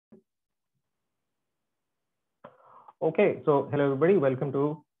Okay, so hello everybody, welcome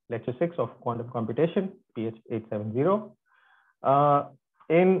to lecture 6 of quantum computation, PH 870.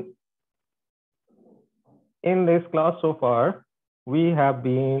 In this class so far, we have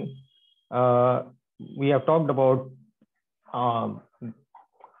talked about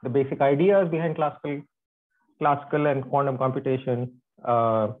the basic ideas behind classical and quantum computation,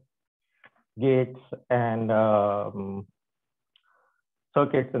 gates and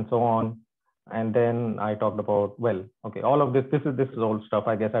circuits and so on. And then I talked about, well, okay, all of this is old stuff.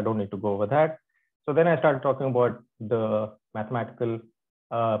 I guess I don't need to go over that. So then I started talking about the mathematical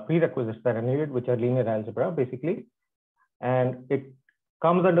prerequisites that are needed, which are linear algebra, basically. And it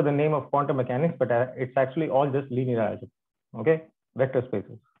comes under the name of quantum mechanics, but it's actually all just linear algebra, okay? Vector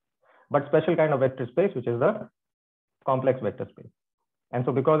spaces, but special kind of vector space, which is the complex vector space. And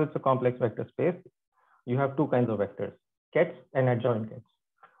so because it's a complex vector space, you have two kinds of vectors, kets and adjoint kets,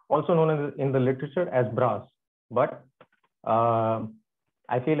 also known in the literature as bras. But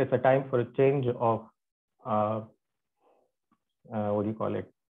I feel it's a time for a change of what do you call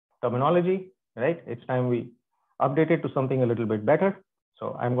it, terminology, right? It's time we update it to something a little bit better.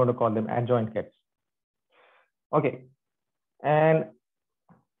 So I'm going to call them adjoint kets. Okay, and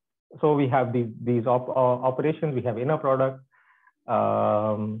so we have these operations. We have inner product,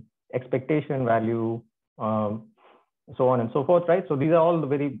 expectation value, so on and so forth, right? So these are all the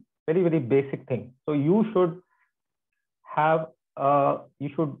very basic things. So you should have you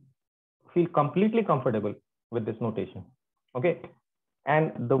should feel completely comfortable with this notation, okay?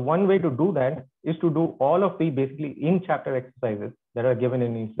 And the one way to do that is to do all of the basically in chapter exercises that are given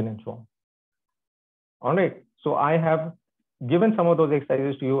in Eastern and so on. All right, so I have given some of those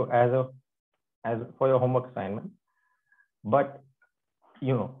exercises to you as for your homework assignment, but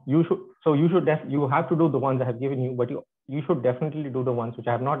you have to do the ones I have given you, but you should definitely do the ones which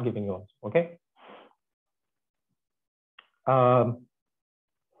I have not given you also, okay?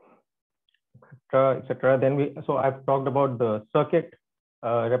 Etc. Then so I've talked about the circuit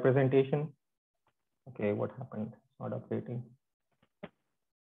representation. Okay, what happened? It's not updating.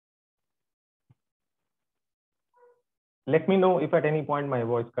 Let me know if at any point my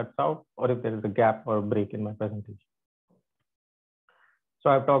voice cuts out or if there is a gap or a break in my presentation. So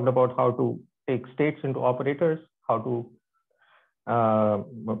I've talked about how to take states into operators, how to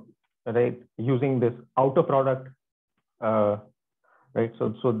right, using this outer product, right?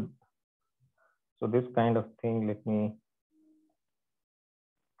 So this kind of thing. Let me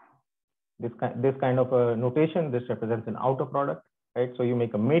this kind of a notation. This represents an outer product, right? So you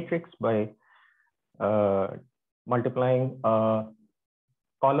make a matrix by multiplying a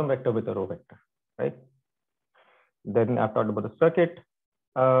column vector with a row vector, right? Then I've talked about the circuit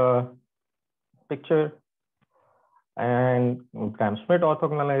picture and Gram-Schmidt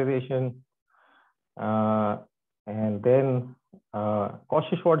orthogonalization, and then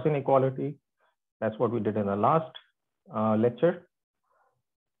Cauchy-Schwarz inequality. That's what we did in the last lecture.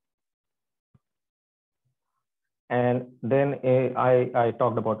 And then I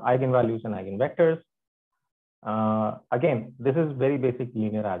talked about eigenvalues and eigenvectors. Again, this is very basic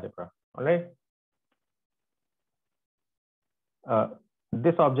linear algebra, all right?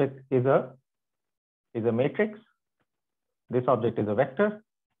 This object is a matrix. This object is a vector.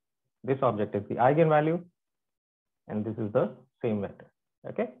 This object is the eigenvalue, and this is the same vector,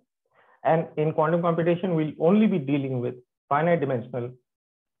 okay? And in quantum computation, we'll only be dealing with finite dimensional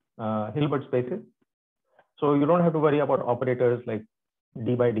Hilbert spaces. So you don't have to worry about operators like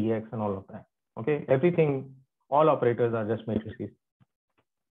d by dx and all of that, okay? Everything, all operators are just matrices.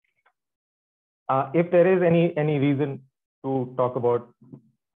 If there is any reason to talk about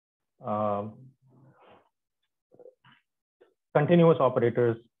continuous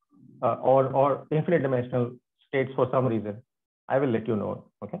operators or infinite dimensional states for some reason, I will let you know,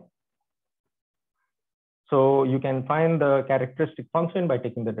 okay? So you can find the characteristic function by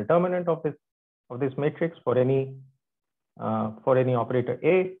taking the determinant of this matrix for any operator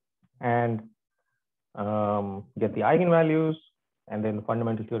A and get the eigenvalues. And then the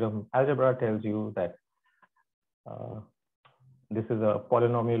fundamental theorem of algebra tells you that this is a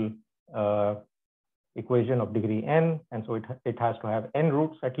polynomial equation of degree n, and so it has to have n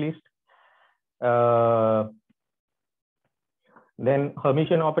roots at least. Then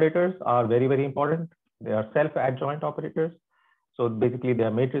Hermitian operators are very important. They are self-adjoint operators. So basically they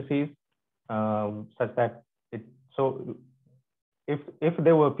are matrices such that so if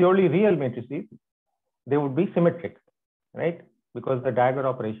they were purely real matrices, they would be symmetric, right? Because the dagger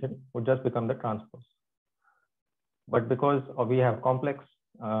operation would just become the transpose. But because we have complex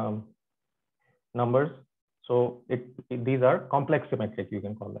numbers, so these are complex symmetric, you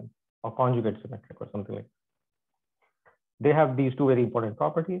can call them, or conjugate symmetric or something like that. they have these two very important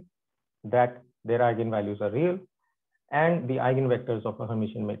properties, that their eigenvalues are real and the eigenvectors of a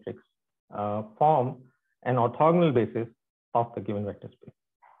Hermitian matrix form an orthogonal basis of the given vector space.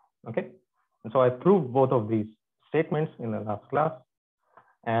 Okay, and so I proved both of these statements in the last class,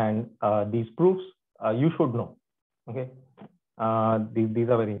 and these proofs you should know. Okay, these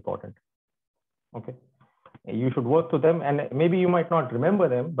are very important. Okay, you should work to them, and maybe you might not remember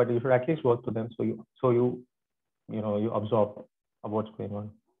them, but you should at least work to them so you absorb what's going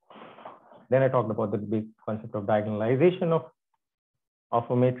on. Then I talked about the big concept of diagonalization of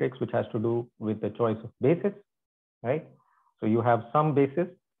a matrix, which has to do with the choice of basis, right? So you have some basis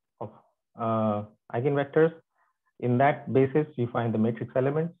of eigenvectors. In that basis, you find the matrix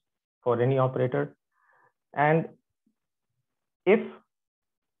elements for any operator. And if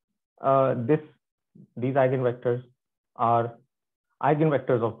these eigenvectors are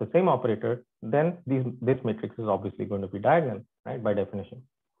eigenvectors of the same operator, then this matrix is obviously going to be diagonal, right, by definition.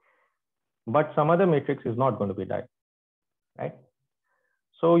 But some other matrix is not going to be diagonal, right?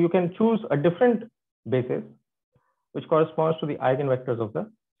 So you can choose a different basis which corresponds to the eigenvectors of the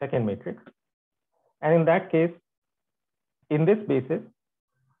second matrix. And in that case, in this basis,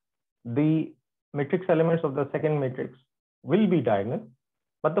 the matrix elements of the second matrix will be diagonal,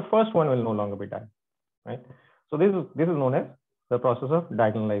 but the first one will no longer be diagonal, right? So this is known as the process of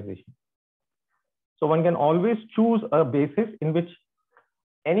diagonalization. So one can always choose a basis in which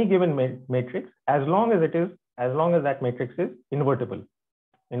any given matrix, as long as that matrix is invertible.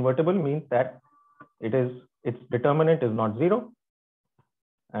 Invertible means that its determinant is not zero,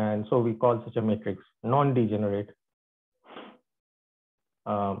 and so we call such a matrix non-degenerate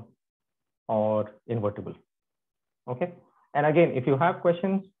or invertible. Okay, and again, if you have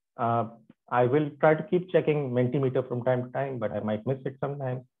questions, I will try to keep checking Mentimeter from time to time, but I might miss it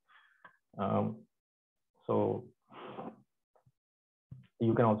sometimes. So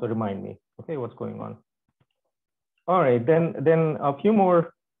you can also remind me, okay, what's going on. All right, then a few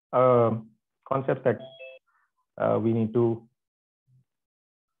more concepts that we need to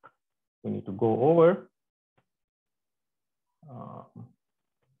go over.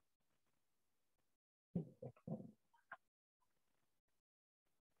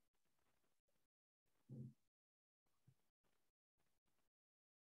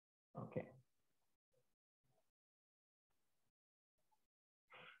 Okay.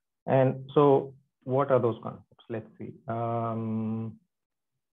 And so what are those concepts? Let's see. All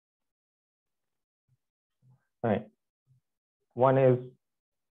right. One is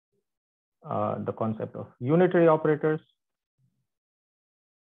the concept of unitary operators.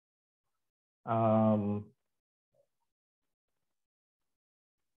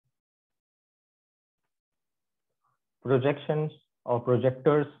 Projections or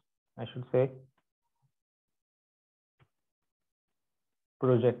projectors, I should say.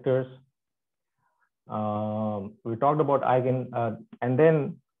 Projectors. We talked about eigen, and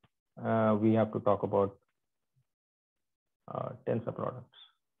then we have to talk about tensor products.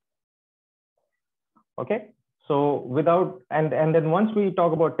 Okay, so and then once we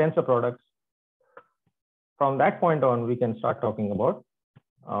talk about tensor products, from that point on, we can start talking about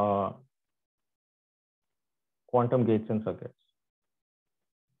quantum gates and circuits.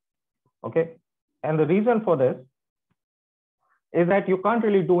 Okay, and the reason for this is that you can't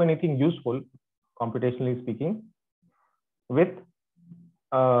really do anything useful, computationally speaking, with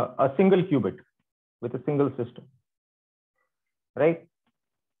a single qubit, with a single system, right?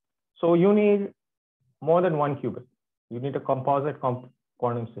 So you need more than one qubit. You need a composite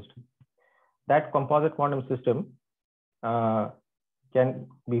quantum system. That composite quantum system can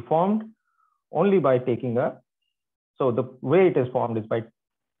be formed only by taking so the way it is formed is by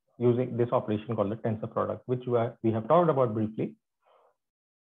using this operation called the tensor product, which we have talked about briefly.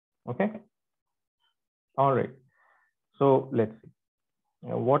 Okay. All right. So let's see.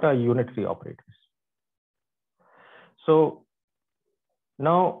 What are unitary operators? So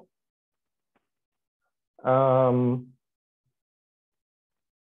now,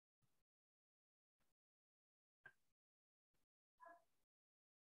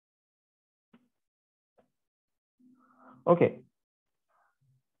 okay.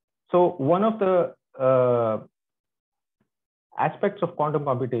 So one of the aspects of quantum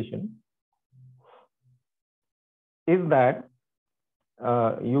computation is that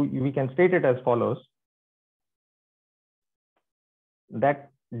we can state it as follows,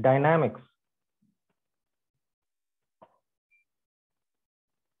 that dynamics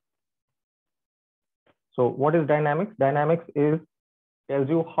so what is dynamics? Dynamics tells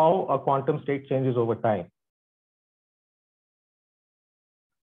you how a quantum state changes over time.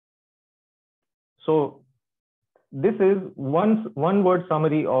 So this is one word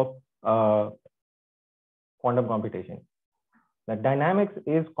summary of quantum computation. That dynamics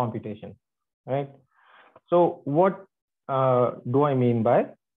is computation, right? So what do I mean by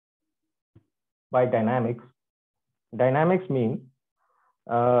dynamics? Dynamics means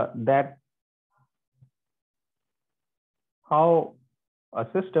that how a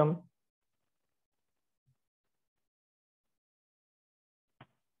system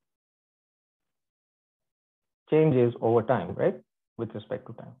changes over time, right? With respect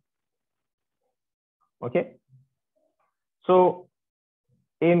to time. Okay. So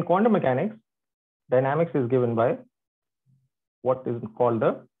in quantum mechanics, dynamics is given by what is called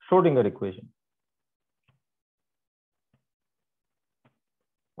the Schrodinger equation.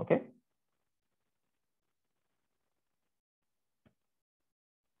 Okay.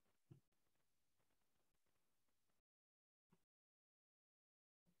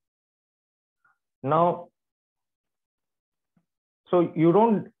 Now, so you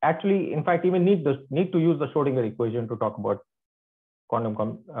don't actually, in fact, even need to use the Schrodinger equation to talk about quantum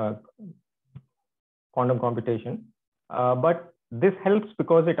computation, but this helps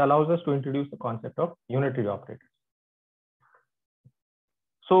because it allows us to introduce the concept of unitary operators.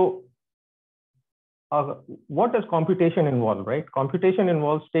 So, what does computation involve, right? Computation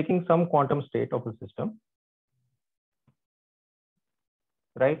involves taking some quantum state of a system,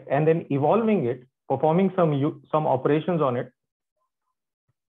 right, and then evolving it, performing some operations on it,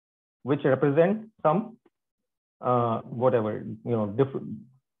 which represent some whatever, you know, different,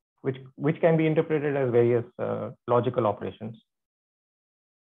 which can be interpreted as various logical operations,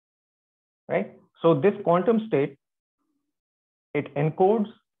 right? So this quantum state, it encodes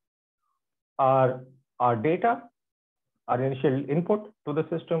our data, our initial input to the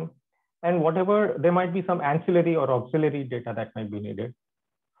system, and whatever there might be some ancillary or auxiliary data that might be needed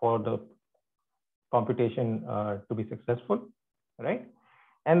for the computation to be successful, right?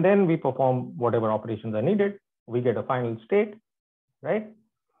 And then we perform whatever operations are needed. We get a final state, right?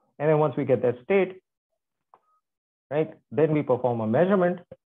 And then once we get that state, right, then we perform a measurement.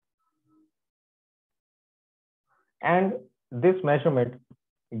 And this measurement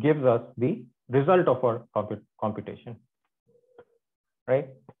gives us the result of our computation, right?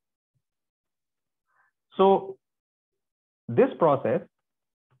 So this process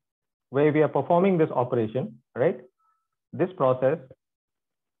where we are performing this operation, right? This process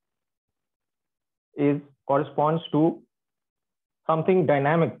corresponds to something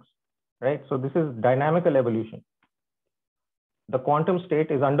dynamics, right? So this is dynamical evolution. The quantum state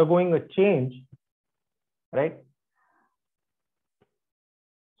is undergoing a change, right?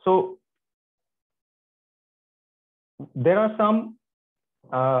 So there are some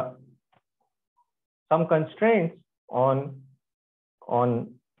constraints on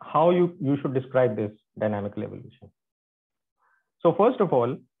how you should describe this dynamical evolution. So first of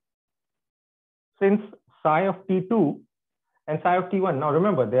all, since psi of T2 and psi of T1, now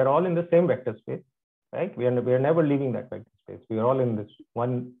remember, they're all in the same vector space, right? We are never leaving that vector space. We are all in this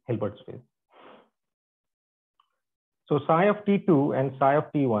one Hilbert space. So psi of T2 and psi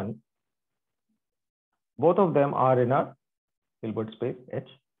of T1, both of them are in a Hilbert space, H,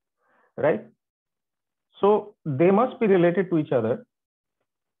 right? So they must be related to each other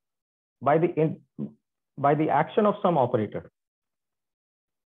by the action of some operator.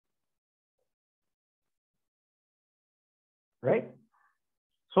 Right?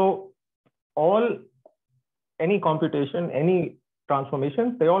 So any computation, any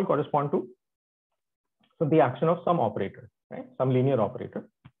transformations, they all correspond to the action of some operator, right? Some linear operator.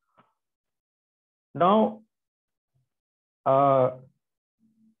 Now,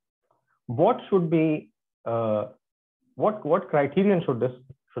 what should be what criterion should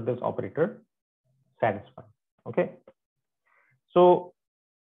this operator satisfy? Okay. So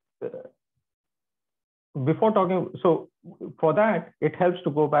before talking, so for that, it helps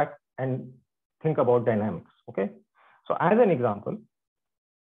to go back and think about dynamics. Okay. So as an example,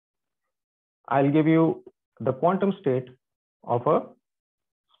 I'll give you the quantum state of a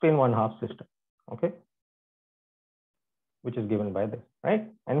spin 1/2 system. Okay. Which is given by this, right?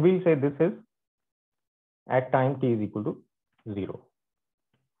 And we'll say this is at time t is equal to 0.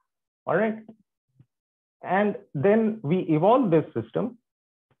 All right. And then we evolve this system.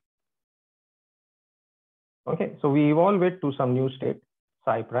 Okay, so we evolve it to some new state,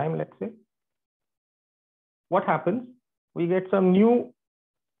 psi prime, let's say. What happens? We get some new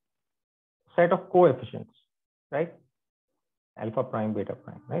set of coefficients, right? Alpha prime, beta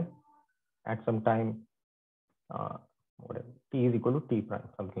prime, right? At some time, whatever, t is equal to t prime,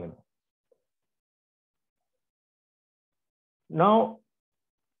 something like that. Now,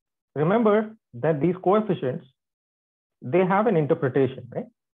 remember that these coefficients, they have an interpretation, right?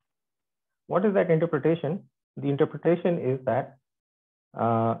 What is that interpretation? The interpretation is that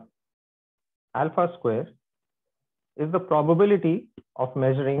alpha square is the probability of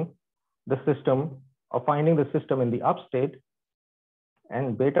measuring the system, of finding the system in the up state,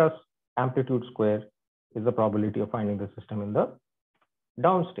 and beta amplitude square is the probability of finding the system in the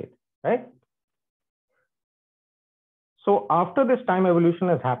down state, right? So after this time evolution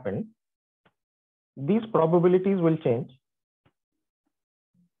has happened, these probabilities will change.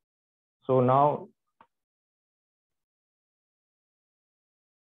 So now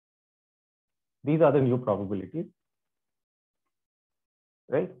these are the new probabilities,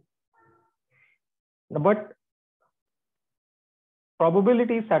 right? But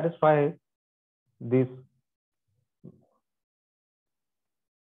probabilities satisfy this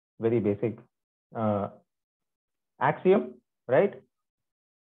very basic axiom, right?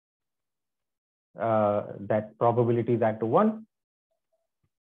 That probabilities add to 1,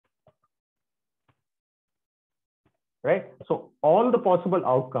 right? So all the possible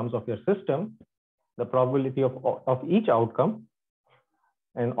outcomes of your system, the probability of each outcome,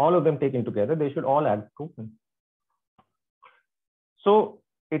 and all of them taken together, they should all add to 1. So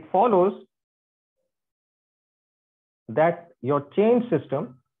it follows that your change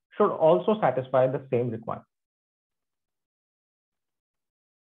system should also satisfy the same requirement.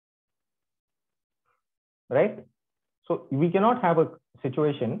 Right? So we cannot have a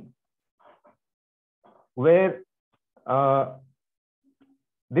situation where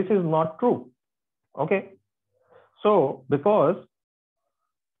this is not true. Okay. So because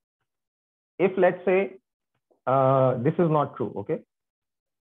if let's say this is not true, okay.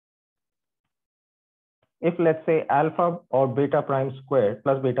 If let's say alpha or beta prime square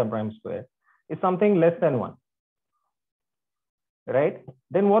plus beta prime square is something less than 1, right?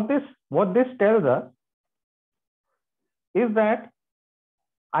 Then what this tells us is that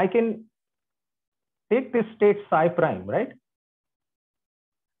I can take this state psi prime, right?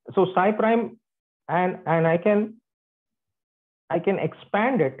 So psi prime, and I can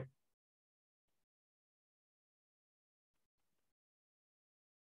expand it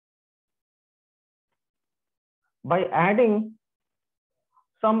by adding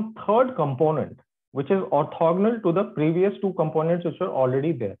some third component, which is orthogonal to the previous two components which are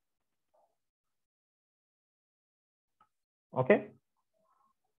already there. Okay.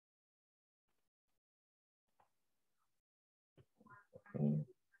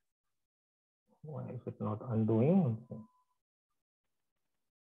 Why is it not undoing?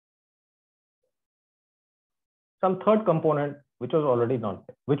 Some third component which was already not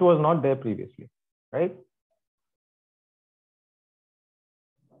there, which was not there previously, right?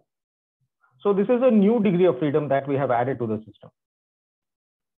 So this is a new degree of freedom that we have added to the system.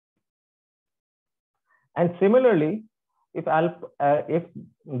 And similarly, if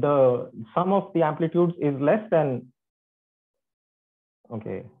the sum of the amplitudes is less than,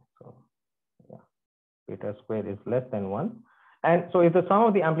 okay, so yeah, beta square is less than 1, and so if the sum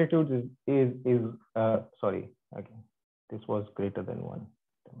of the amplitudes is sorry, okay, this was greater than 1.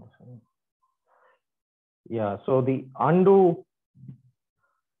 Yeah, so the undo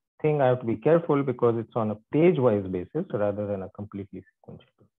thing I have to be careful because it's on a page-wise basis rather than a completely sequential.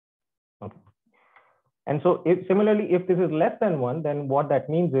 Okay. And so similarly, if this is less than 1, then what that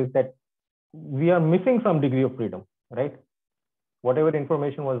means is that we are missing some degree of freedom, right? Whatever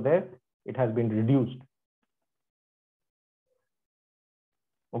information was there, it has been reduced.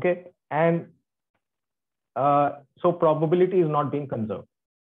 Okay. And so probability is not being conserved.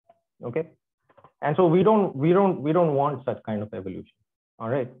 Okay. And so we don't want such kind of evolution. All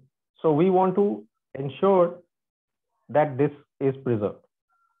right. So we want to ensure that this is preserved.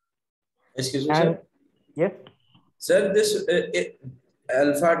 Excuse me, sir. Yes. Sir, this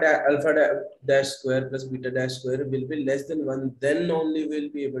alpha dash square plus beta dash square will be less than 1. Then only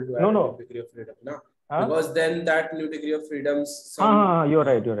we'll be able to add a new degree of freedom. No? Because then that new degree of freedom. You're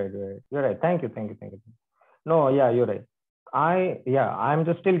right. Thank you. No, yeah, you're right. I'm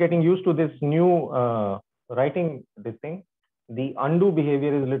just still getting used to this new writing this thing. The undo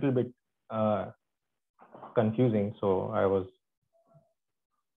behavior is a little bit confusing, so I was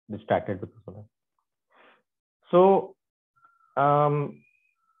distracted because of that. So,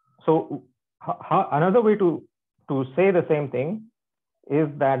 another way to say the same thing is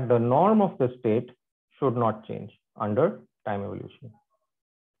that the norm of the state should not change under time evolution.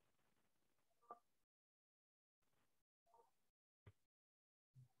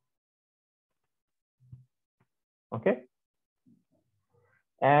 Okay.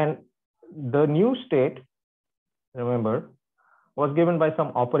 And the new state, remember, was given by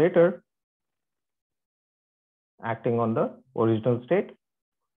some operator acting on the original state,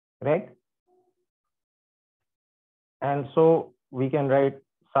 right? And so we can write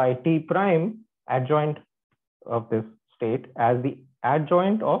psi t prime adjoint of this state as the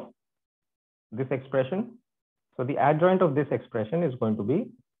adjoint of this expression. So the adjoint of this expression is going to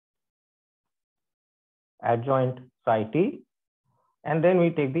be adjoint psi t, and then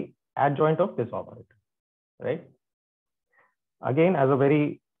we take the adjoint of this operator, right? Again, as a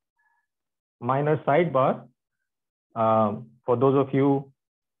very minor sidebar, for those of you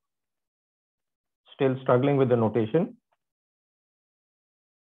still struggling with the notation,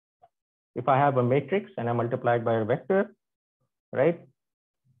 if I have a matrix and I multiply it by a vector, right?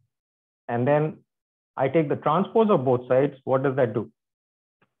 And then I take the transpose of both sides, what does that do?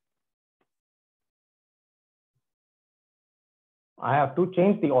 I have to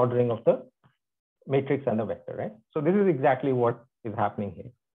change the ordering of the matrix and the vector, right? So this is exactly what is happening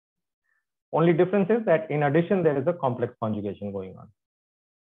here. Only difference is that in addition, there is a complex conjugation going on.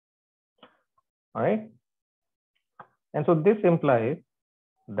 All right. And so this implies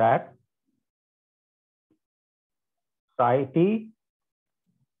that psi t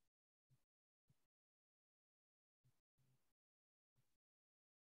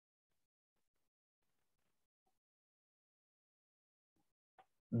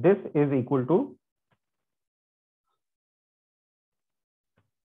this is equal to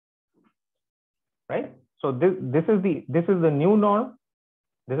right. So this is the new norm.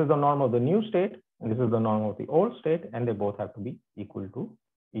 This is the norm of the new state, and this is the norm of the old state, and they both have to be equal to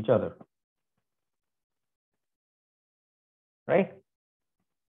each other, right?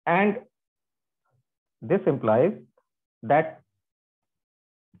 And this implies that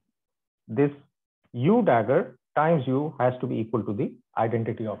this u dagger times u has to be equal to the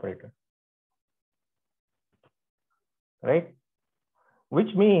identity operator, right?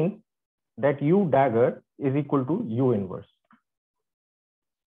 Which means that u dagger is equal to u inverse,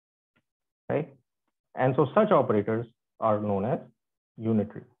 right? And so such operators are known as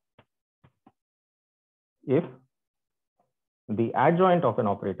unitary. If the adjoint of an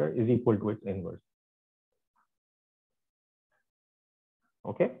operator is equal to its inverse.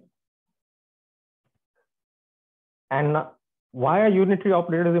 Okay. And why are unitary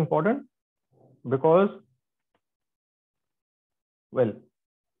operators important? Because, well,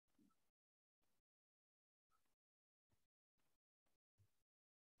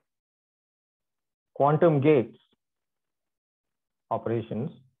 quantum gates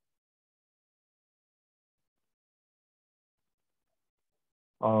operations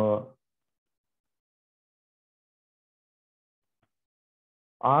are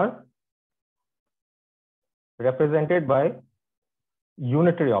represented by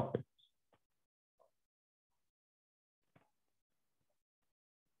unitary operators.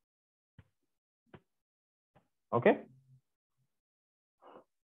 Okay.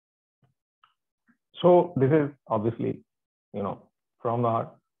 So this is obviously, from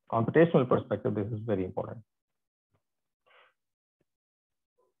our computational perspective, this is very important.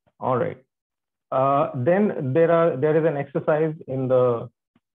 All right. Then there is an exercise in the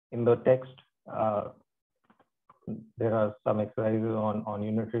text. There are some exercises on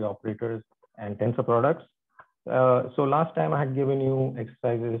unitary operators and tensor products. So last time I had given you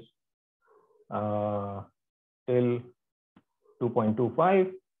exercises till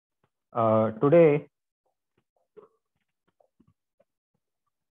 2.25. Today,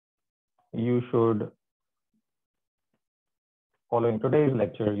 you should, following today's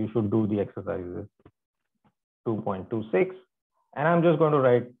lecture, you should do the exercises 2.26. And I'm just going to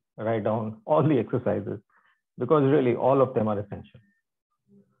write down all the exercises because really all of them are essential.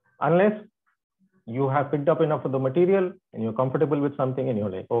 Unless you have picked up enough of the material and you're comfortable with something and you're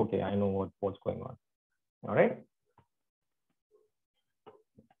like, okay, I know what's going on. All right.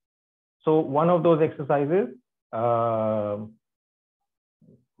 So one of those exercises, well,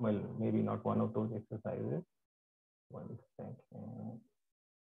 maybe not one of those exercises. 1 second.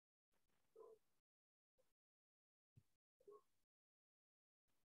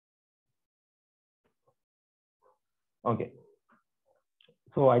 Okay.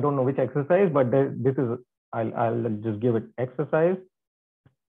 So I don't know which exercise, but this is, I'll just give it exercise.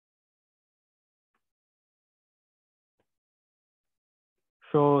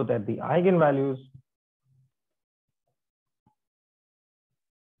 Show that the eigenvalues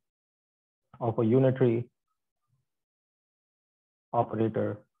of a unitary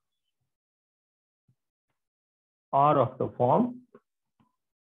operator are of the form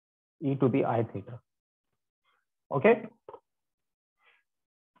e to the I theta. Okay.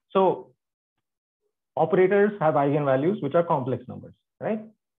 So operators have eigenvalues which are complex numbers, right?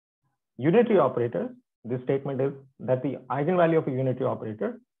 Unitary operators This statement is that the eigenvalue of a unitary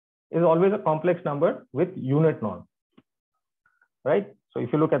operator is always a complex number with unit norm, right? So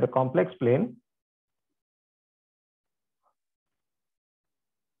if you look at the complex plane,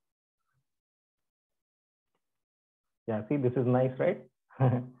 yeah, see, this is nice, right?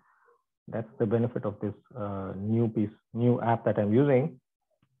 That's the benefit of this new app that I'm using,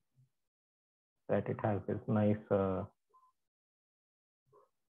 that it has this nice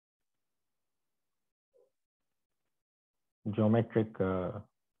geometric.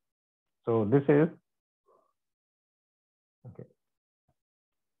 So this is, okay,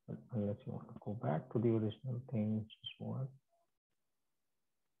 unless you want to go back to the original thing, just one.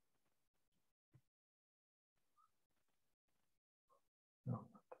 No,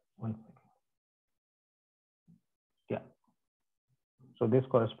 1 second. Yeah. So this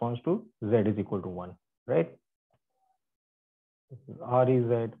corresponds to Z is equal to 1, right? This is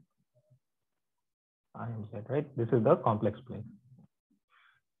REZ, IMZ, right? This is the complex plane.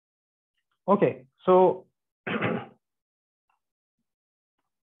 Okay, so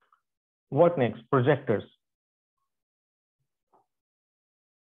what next? Projectors.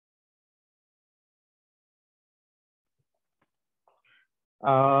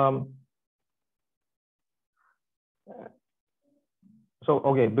 So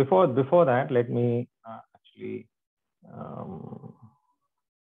okay, before that, let me actually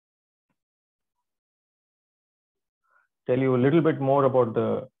tell you a little bit more about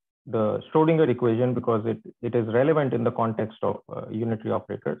the Schrodinger equation, because it is relevant in the context of unitary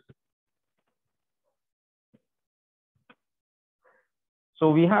operators.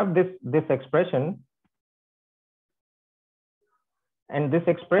 So we have this expression, and this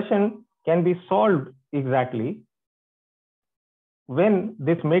expression can be solved exactly when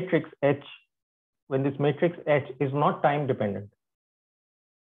this matrix H is not time dependent.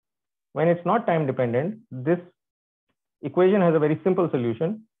 When it's not time dependent, this equation has a very simple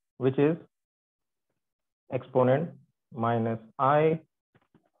solution, which is exponent minus I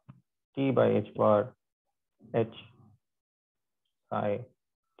t by h bar h psi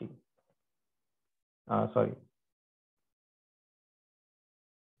t. Sorry.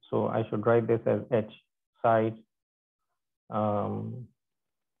 So I should write this as h psi.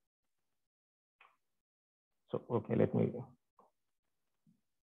 So okay, let me.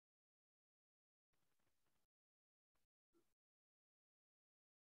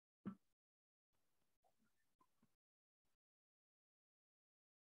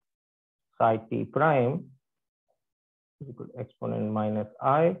 Psi t prime is equal to exponent minus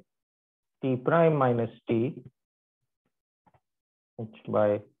I t prime minus t h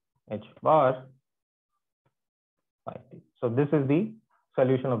by h bar phi t. So this is the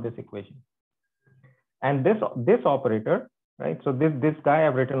solution of this equation. And this operator, right? So this guy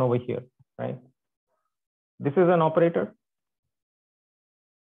I've written over here, right? This is an operator.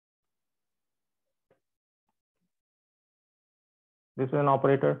 This is an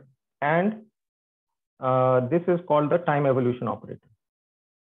operator, and this is called the time evolution operator.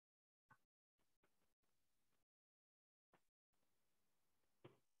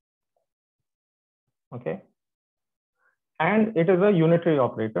 Okay, and it is a unitary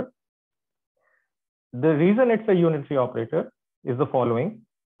operator. The reason it's a unitary operator is the following.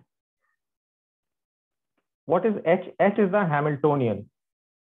 What is H? H is the Hamiltonian.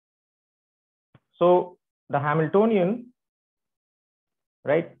 So the Hamiltonian,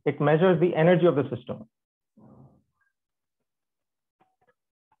 right, it measures the energy of the system.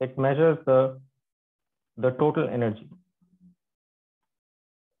 It measures the total energy,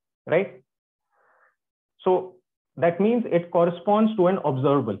 right? So that means it corresponds to an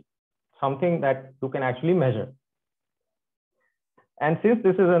observable, something that you can actually measure. And since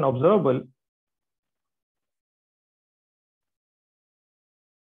this is an observable,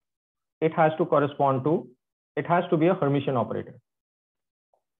 it has to correspond to, it has to be a Hermitian operator.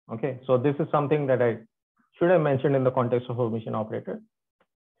 Okay, so this is something that I should have mentioned in the context of Hermitian operator.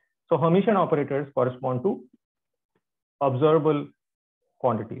 So Hermitian operators correspond to observable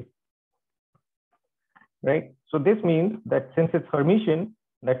quantities, right? So this means that since it's Hermitian,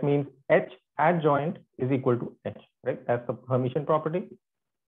 that means H adjoint is equal to H, right? That's the Hermitian property.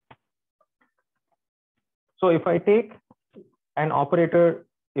 So if I take an operator,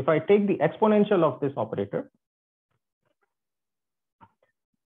 if I take the exponential of this operator,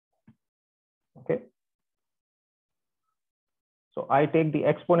 okay, so I take the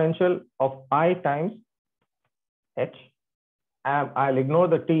exponential of I times H. I'll ignore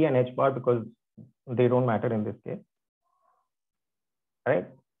the T and H bar because they don't matter in this case, right?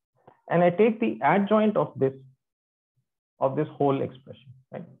 And I take the adjoint of this whole expression.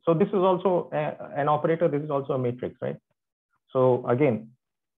 right? So this is also an operator. This is also a matrix, right? So again,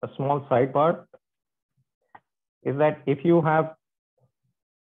 a small sidebar is that if you have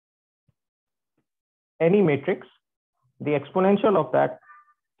any matrix, the exponential of that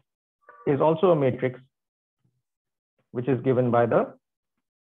is also a matrix, which is given by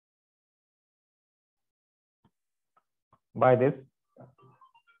this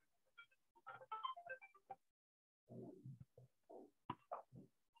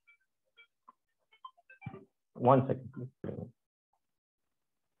one second, please.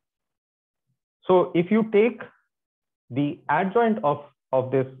 So if you take the adjoint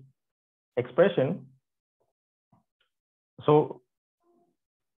of this expression, so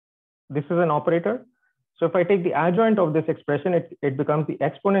this is an operator. So if I take the adjoint of this expression, it becomes the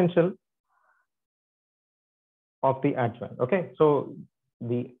exponential of the adjoint. Okay, so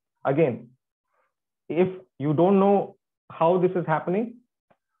again, if you don't know how this is happening,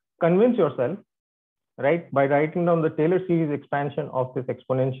 convince yourself, right, by writing down the Taylor series expansion of this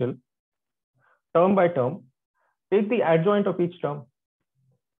exponential term by term. Take the adjoint of each term,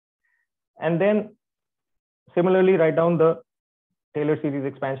 and then similarly write down the Taylor series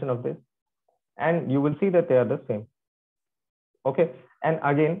expansion of this, and you will see that they are the same. Okay, and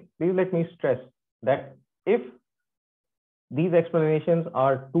again, please let me stress that if these explanations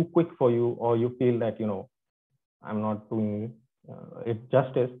are too quick for you, or you feel that, you know, I'm not doing it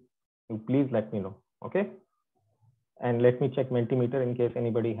justice, you please let me know. Okay, and let me check Mentimeter in case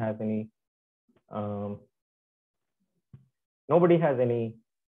anybody has any. Nobody has any.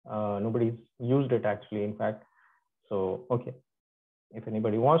 Nobody's used it actually, in fact. So okay, if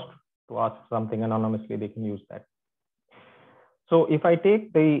anybody wants to ask something anonymously, they can use that. So if I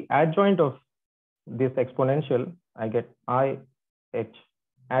take the adjoint of this exponential, I get IH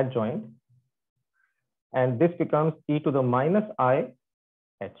adjoint, and this becomes e to the minus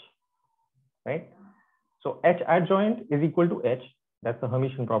IH, right? So H adjoint is equal to H, that's the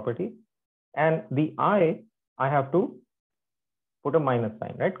Hermitian property, and the I have to put a minus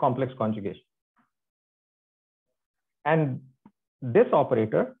sign, right? Complex conjugation. And this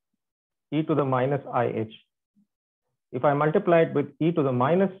operator, e to the minus IH, if I multiply it with e to the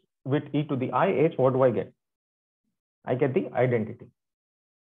minus with e to the IH, what do I get? I get the identity,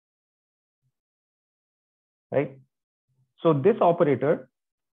 right? So this operator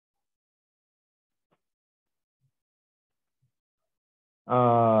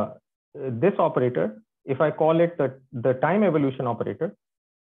if I call it the time evolution operator,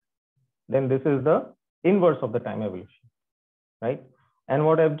 then this is the inverse of the time evolution, right? And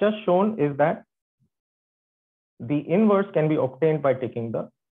what I've just shown is that the inverse can be obtained by taking the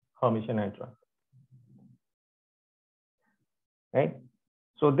Hermitian adjoint, right?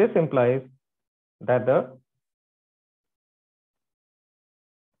 So this implies that the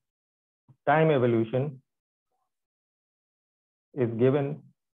time evolution is given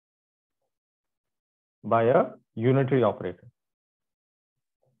by a unitary operator.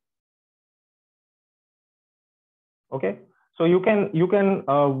 Okay, so you can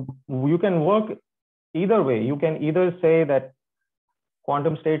work either way. You can either say that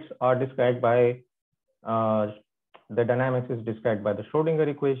quantum states are described by the dynamics is described by the Schrodinger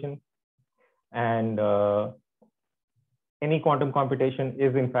equation, and any quantum computation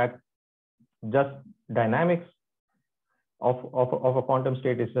is in fact just dynamics of a quantum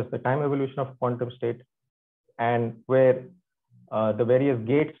state. Is just the time evolution of a quantum state, and where the various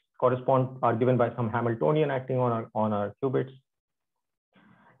gates are given by some Hamiltonian acting on our qubits.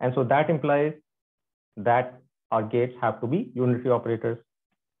 And so that implies that our gates have to be unitary operators.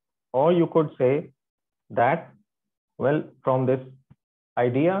 Or you could say that, well, from this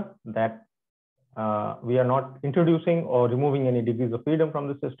idea that we are not introducing or removing any degrees of freedom from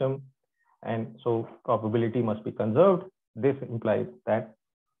the system, and so probability must be conserved, this implies that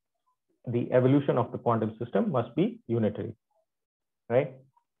the evolution of the quantum system must be unitary, right?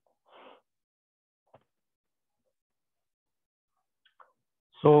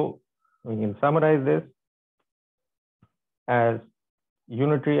 So we can summarize this as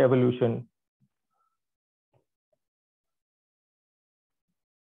unitary evolution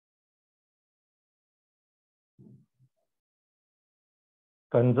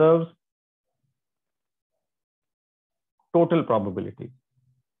conserves total probability.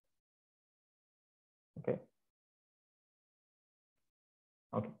 Okay.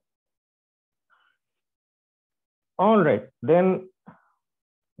 Okay. All right. Then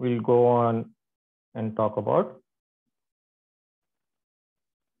we'll go on and talk about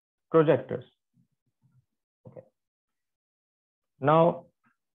projectors. Okay. Now,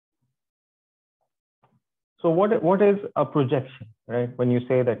 So what is a projection, right? When you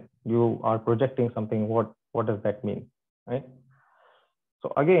say that you are projecting something, what does that mean, right?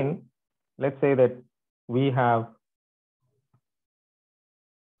 So again, let's say that we have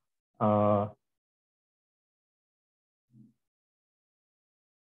a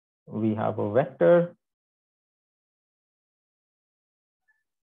vector.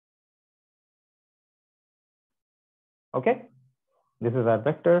 Okay, this is our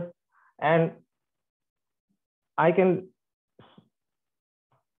vector, and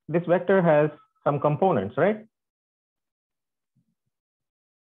this vector has some components, right?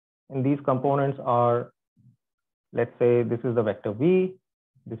 And these components are, let's say this is the vector v,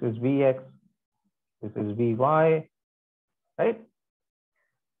 this is vx, this is vy, right?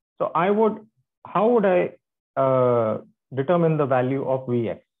 So how would I determine the value of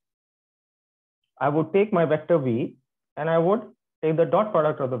vx? I would take my vector v and I would take the dot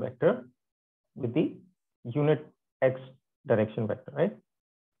product of the vector with the unit x direction vector, right?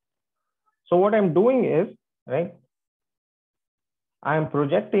 So what I'm doing is, right, I am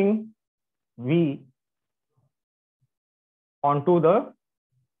projecting v onto the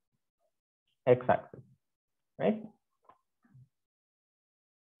x-axis, right?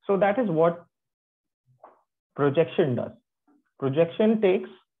 So that is what projection does. Projection takes,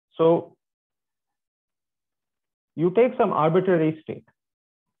 so you take some arbitrary state,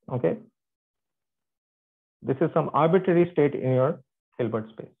 okay? This is some arbitrary state in your Hilbert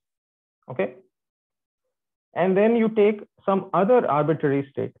space, okay? And then you take some other arbitrary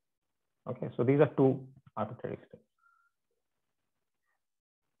state, okay? So these are two arbitrary states.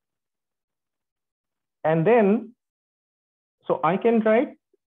 And then, so I can write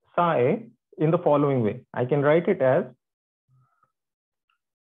psi in the following way. I can write it as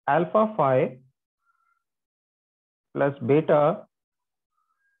alpha phi plus beta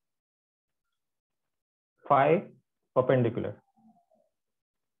phi perpendicular.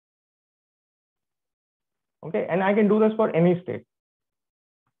 Okay, and I can do this for any state.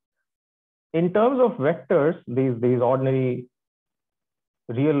 In terms of vectors, these ordinary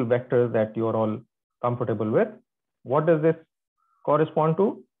real vectors that you are all comfortable with, what does this correspond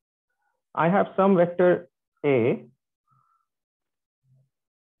to? I have some vector A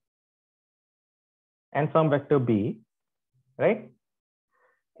and some vector B, right?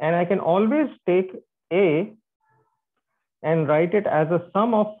 And I can always take A and write it as a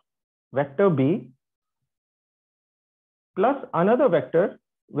sum of vector B plus another vector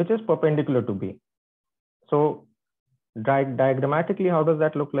which is perpendicular to B. So diagrammatically, how does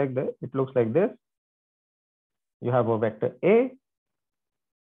that look like? It looks like this. You have a vector A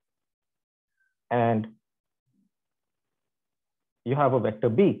and you have a vector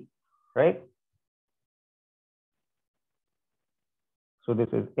B, right? So this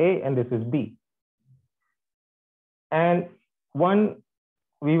is A and this is B. And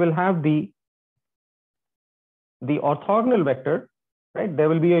we will have the orthogonal vector, right? There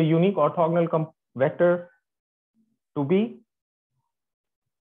will be a unique orthogonal vector to B.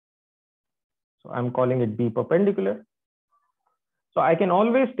 So I'm calling it B perpendicular. So I can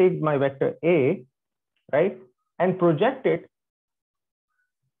always take my vector A, right, and project it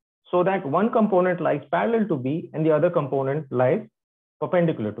so that one component lies parallel to B and the other component lies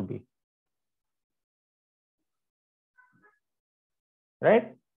perpendicular to B,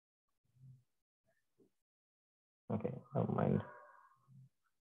 right? Okay, never mind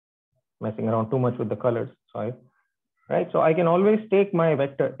messing around too much with the colors, sorry. Right, so I can always take my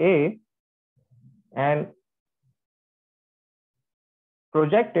vector A and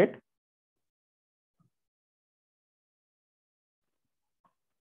project it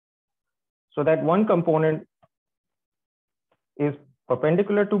so that one component is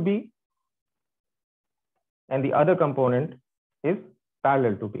perpendicular to B and the other component is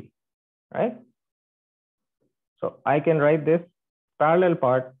parallel to B, right? So I can write this parallel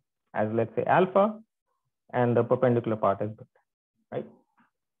part as, let's say, alpha, and the perpendicular part as beta, right?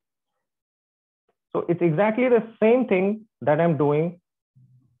 So it's exactly the same thing that I'm doing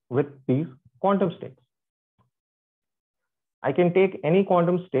with these quantum states. I can take any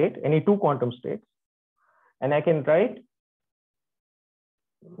quantum state, any two quantum states, and I can write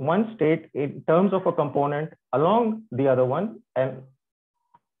one state in terms of a component along the other one and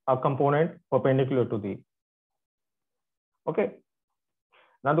a component perpendicular to the. Okay.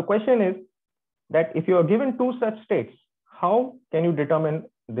 Now the question is that if you are given two such states, how can you determine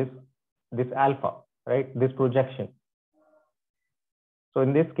this alpha, right? This projection. So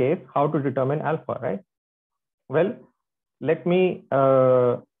in this case, how to determine alpha, right? Well, let me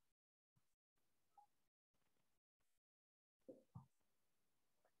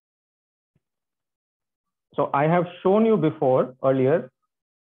so So I have shown you before earlier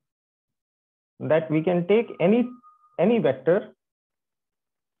that we can take any vector.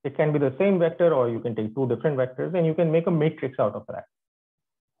 It can be the same vector, or you can take two different vectors and you can make a matrix out of that,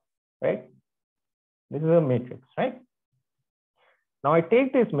 right? This is a matrix, right? Now I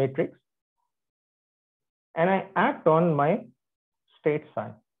take this matrix and I act on my state psi.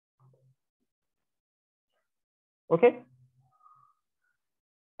 Okay.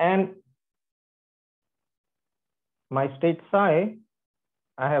 And my state psi,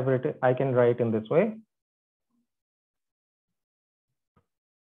 I can write in this way.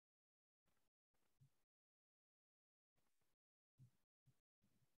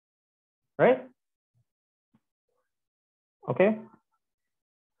 Right? Okay.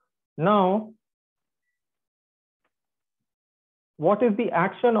 Now, what is the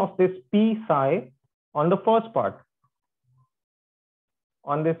action of this p psi on the first part?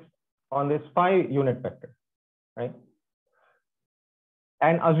 On this phi unit vector, right?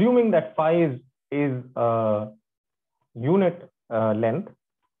 And assuming that phi is unit length,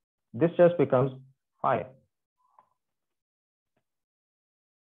 this just becomes phi.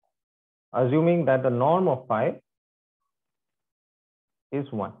 Assuming that the norm of phi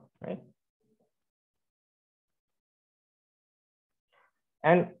is 1, right?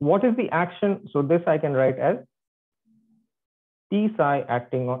 And what is the action? So this I can write as p phi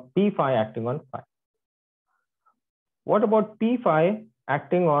acting on phi. What about p phi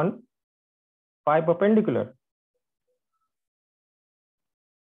acting on phi perpendicular?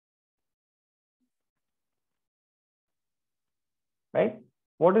 Right?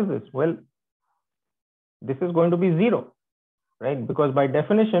 What is this? Well, this is going to be 0, right? Because by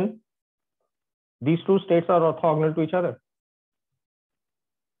definition, these two states are orthogonal to each other.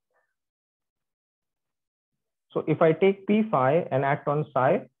 So if I take p phi and act on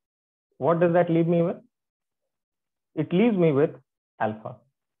psi, what does that leave me with? It leaves me with alpha.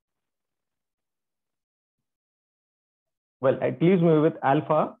 Well, it leaves me with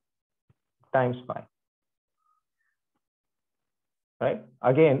alpha times phi. Right?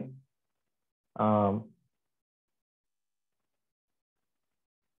 Again, so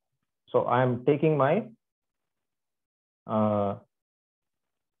I'm taking my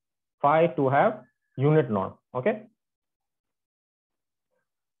phi to have unit norm. Okay.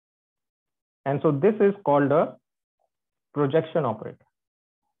 And so this is called a projection operator.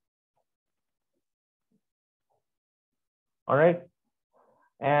 All right.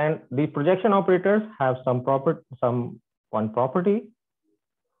 And the projection operators have one property,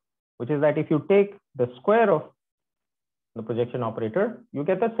 which is that if you take the square of the projection operator, you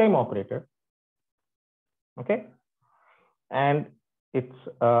get the same operator. Okay. And it's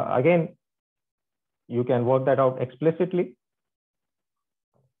again, you can work that out explicitly.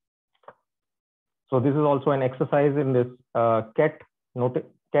 So this is also an exercise in this ket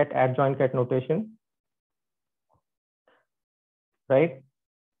adjoint ket notation, right?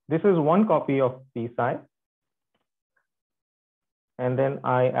 This is one copy of p psi, and then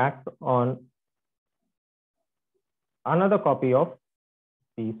I act on another copy of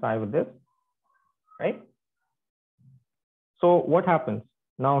p psi with this, right? So what happens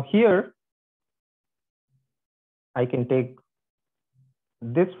now? Here I can take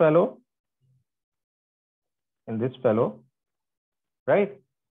this fellow and this fellow, right?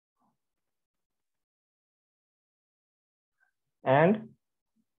 And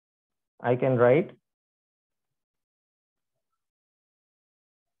I can write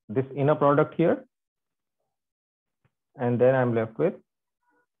this inner product here, and then I'm left with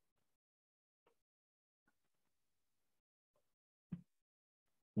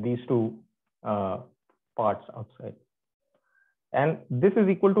these two parts outside. And this is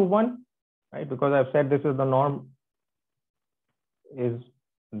equal to 1, right? Because I've said this is the norm,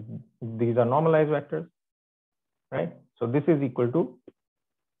 these are normalized vectors, right? So this is equal to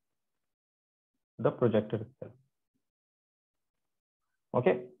the projector itself.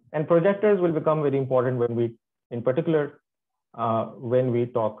 Okay. And projectors will become very important when we, in particular, when we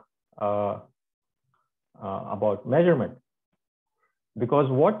talk about measurement. Because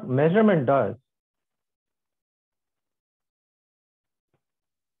what measurement does,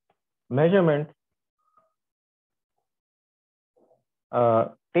 measurement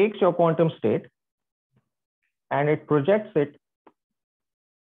takes your quantum state and it projects it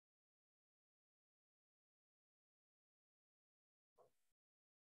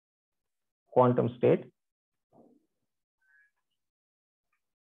quantum state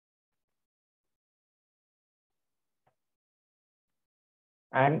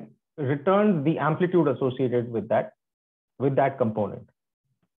and returns the amplitude associated with that component.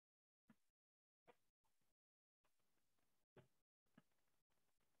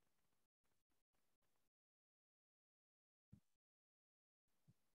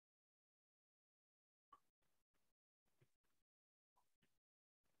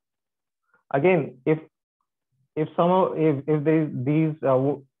 again, if somehow if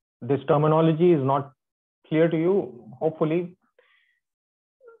this terminology is not clear to you, hopefully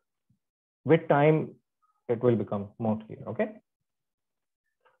with time it will become more clear. Okay.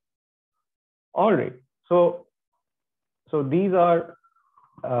 All right. So these are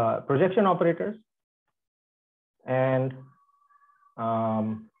projection operators, and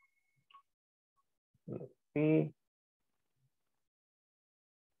let's see.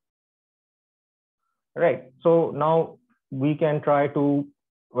 Right. So now we can try to,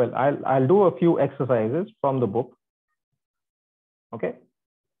 well, I'll do a few exercises from the book. Okay.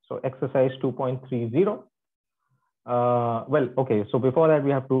 So exercise 2.30. Well, okay. So before that,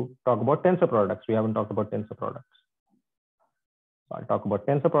 we have to talk about tensor products. We haven't talked about tensor products. So I'll talk about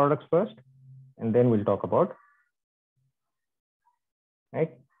tensor products first, and then we'll talk about,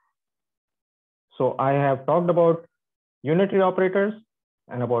 right? So I have talked about unitary operators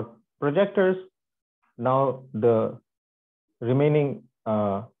and about projectors. Now the remaining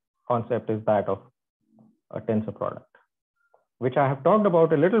concept is that of a tensor product, which I have talked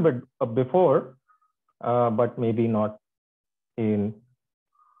about a little bit before, but maybe not in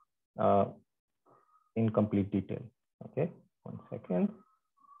complete detail. Okay, 1 second.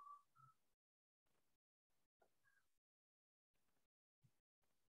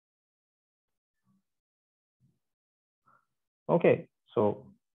 Okay, so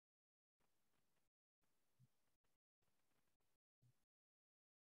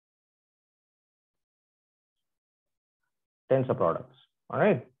tensor products. All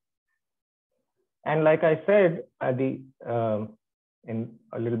right. And like I said at the in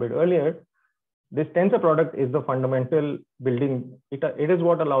a little bit earlier, this tensor product is the fundamental building. It is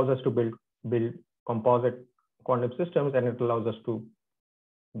what allows us to build composite quantum systems, and it allows us to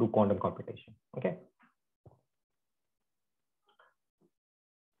do quantum computation. Okay.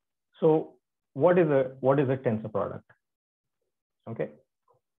 So what is a tensor product? Okay.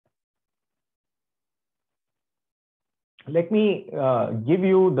 Let me give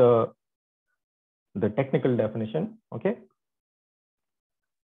you the technical definition. Okay.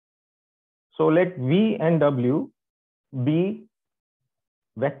 So let V and W be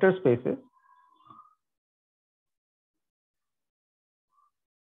vector spaces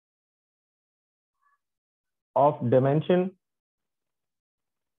of dimension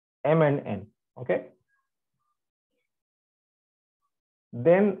M and N. Okay.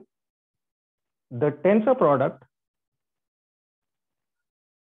 Then the tensor product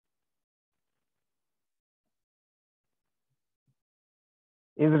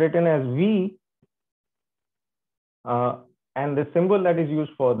is written as V, and the symbol that is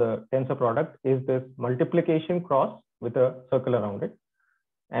used for the tensor product is this multiplication cross with a circle around it,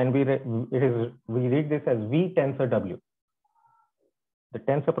 and we read this as V tensor W. The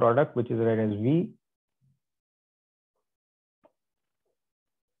tensor product, which is read as V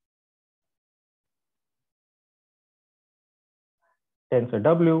tensor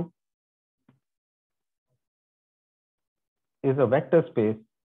W, is a vector space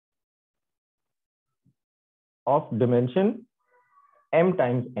of dimension M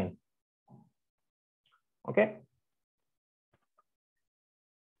times N. Okay.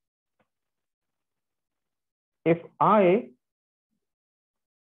 If I,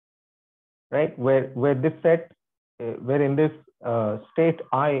 right, where this set, where in this state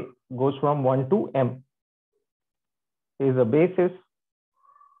I goes from 1 to M, is a basis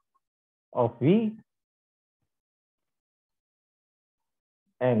of V,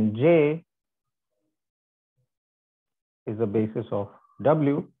 and J is a basis of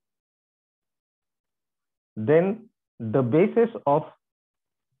W, then the basis of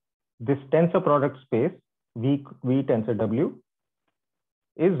this tensor product space, V tensor W,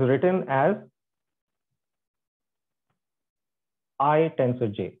 is written as I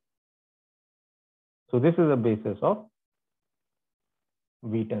tensor J. So this is a basis of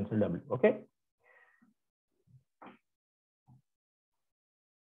V tensor W. Okay.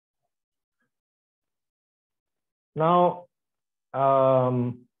 Now,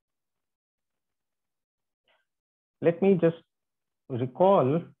 let me just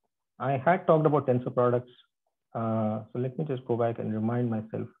recall, I had talked about tensor products. So let me just go back and remind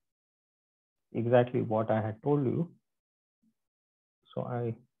myself exactly what I had told you. So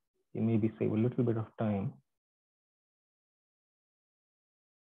I maybe save a little bit of time.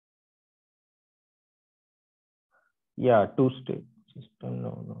 Yeah, two-state system.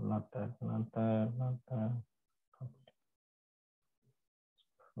 No, not that.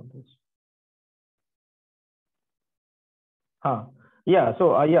 Yeah.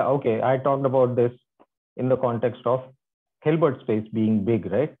 So yeah, okay. I talked about this in the context of Hilbert space being big,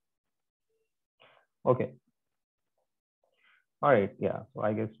 right? Okay. All right. Yeah. So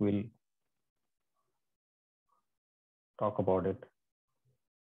I guess we'll talk about it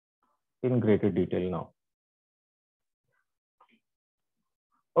in greater detail now.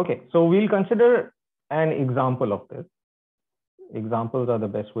 Okay. So we'll consider an example of this. Examples are the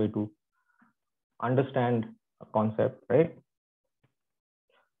best way to understand a concept, right?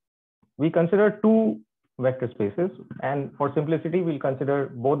 We consider two vector spaces, and for simplicity, we'll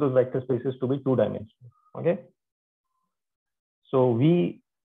consider both those vector spaces to be two-dimensional. Okay. So V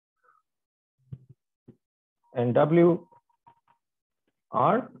and W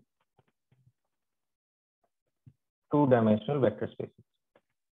are two-dimensional vector spaces.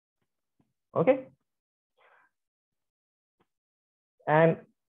 Okay. And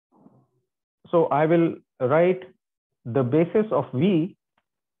so I will write the basis of V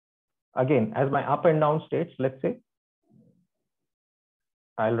again as my up and down states. Let's say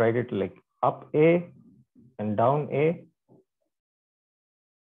I'll write it like up A and down A.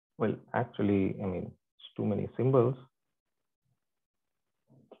 Well, actually, I mean, it's too many symbols.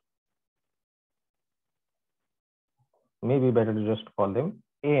 Maybe better to just call them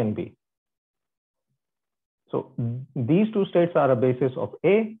A and B. So these two states are a basis of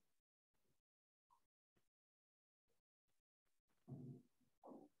A.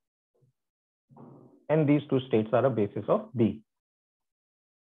 And these two states are a basis of B.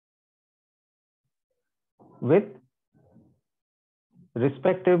 With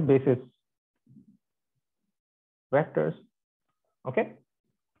respective basis vectors. Okay.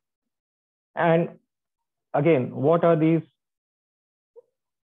 And again, what are these?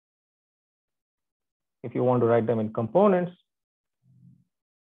 If you want to write them in components,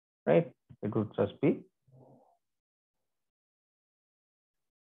 right, it would just be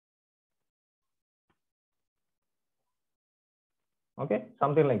okay,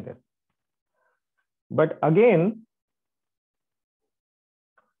 something like this. But again,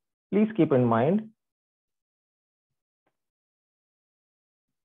 please keep in mind,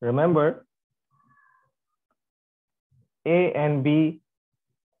 remember, A and B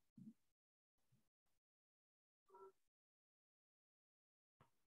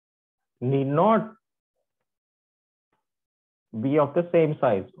need not be of the same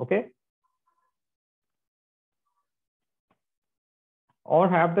size, okay? Or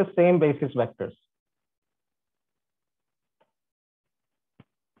have the same basis vectors.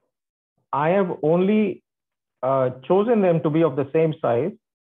 I have only chosen them to be of the same size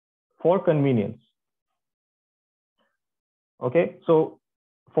for convenience. Okay, so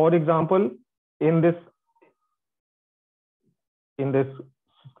for example, in this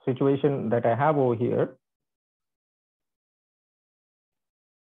situation that I have over here,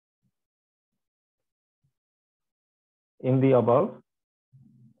 in the above,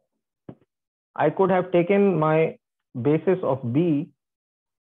 I could have taken my basis of B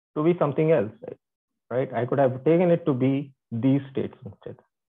to be something else, right? I could have taken it to be these states instead,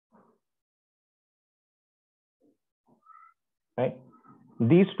 right?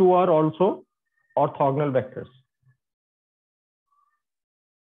 These two are also orthogonal vectors.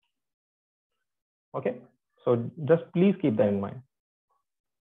 Okay, so just please keep that in mind.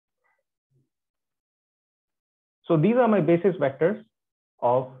 So these are my basis vectors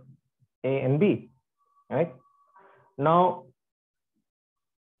of A and B, right? Now,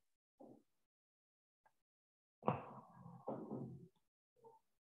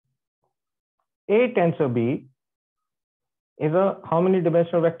 A tensor B is a how many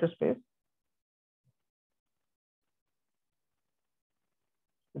dimensional vector space?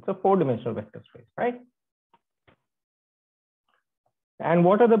 It's a 4-dimensional vector space, right? And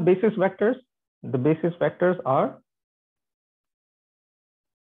what are the basis vectors? The basis vectors are,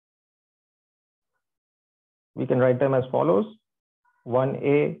 we can write them as follows: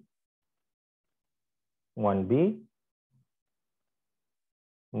 1A, 1B,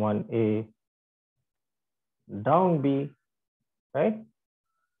 1A down B, right?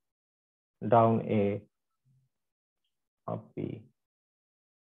 Down A, up B,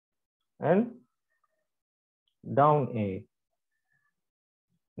 and down A,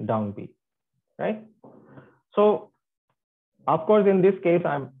 down B, right? So of course, in this case,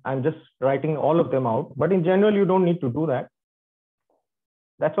 I'm just writing all of them out, but in general, you don't need to do that.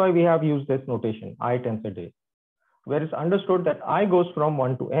 That's why we have used this notation, I tensor J, where it's understood that I goes from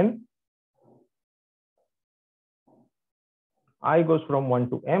 1 to N, I goes from 1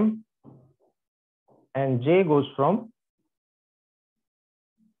 to M, and J goes from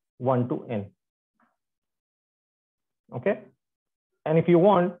 1 to N. Okay. And if you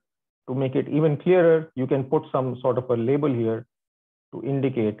want to make it even clearer, you can put some sort of a label here to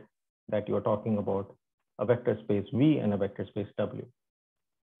indicate that you're talking about a vector space V and a vector space W.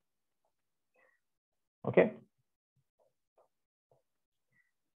 Okay.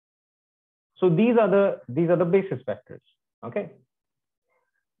 So these are the basis vectors. Okay.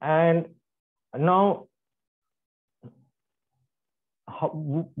 And now,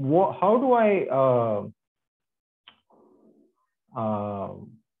 how do I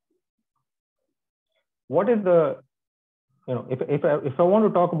what is the, if I want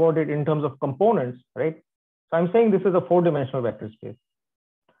to talk about it in terms of components, right? So I'm saying this is a 4-dimensional vector space.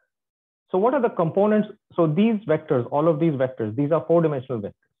 So what are the components? So these vectors, all of these vectors, these are 4-dimensional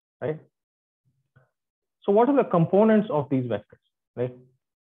vectors, right? So what are the components of these vectors, right?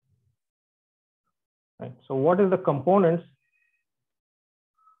 Right. So what is the components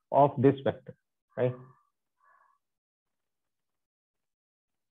of this vector, right?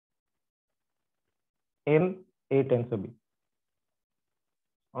 In A tensor B.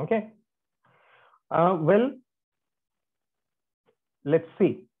 Okay. Well, let's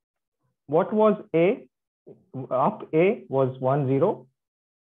see. What was A? Up A was 1, 0,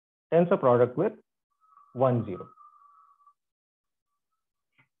 tensor product with 1, 0.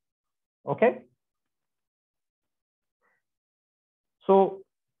 Okay. So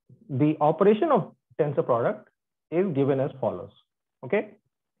the operation of tensor product is given as follows. Okay.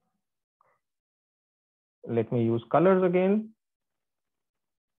 Let me use colors again.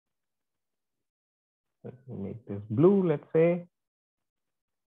 Let me make this blue, let's say.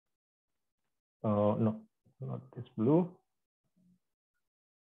 No, not this blue.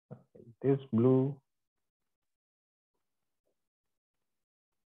 This blue.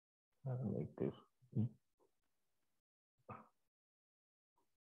 I'll make this.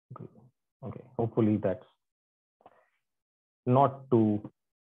 Okay, hopefully that's not too.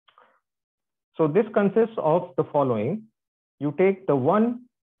 So this consists of the following. You take the 1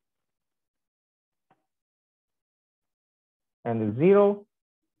 and the 0,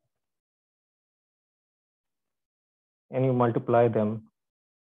 and you multiply them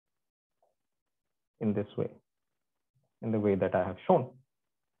in this way, in the way that I have shown.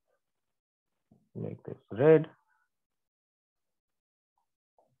 Make this red.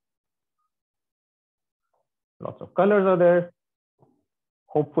 Lots of colors are there,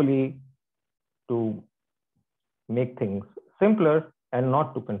 hopefully to make things simpler and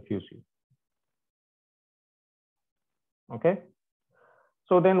not to confuse you. Okay.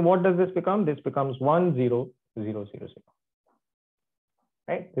 So then what does this become? This becomes 1, 0, 0, 0, 0.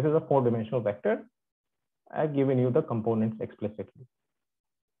 Right? This is a 4-dimensional vector. I've given you the components explicitly.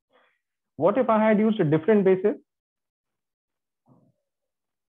 What if I had used a different basis?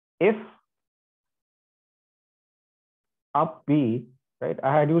 If up B, right,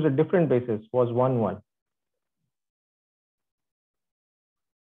 I had used a different basis, was 1, 1.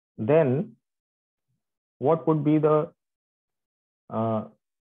 Then what would be the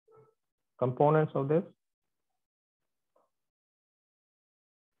components of this?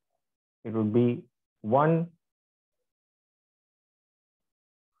 It would be 1,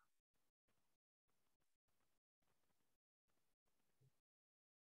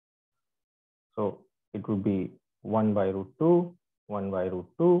 so it would be 1 by root 2, 1 by root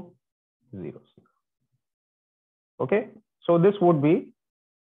 2, 0, 0. Okay, so this would be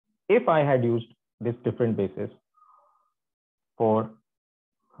if I had used this different basis for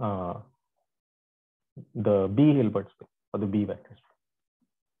the B Hilbert space or the B vector space.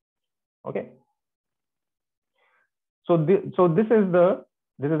 Okay, so this is the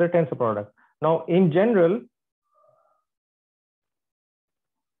tensor product. Now, in general,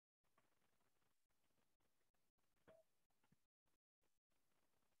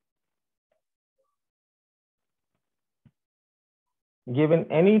 given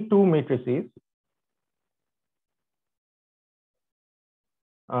any two matrices,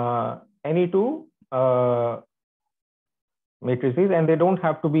 and they don't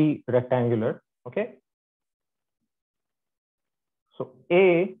have to be rectangular. Okay, so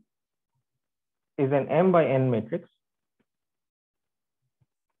A is an M by N matrix,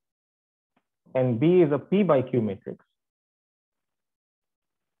 and B is a P by Q matrix,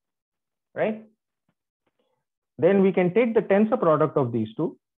 right? Then we can take the tensor product of these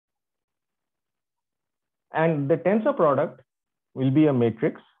two, and the tensor product will be a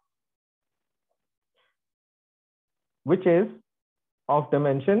matrix which is of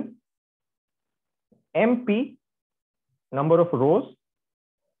dimension MP, number of rows,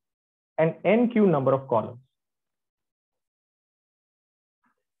 and NQ, number of columns.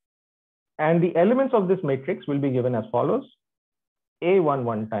 And the elements of this matrix will be given as follows: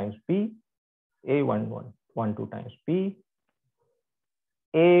 A11 times P, A11, 12 times P,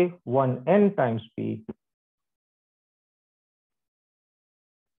 A1n times P,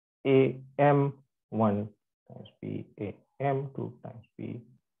 AM1 times P, AM2 times P,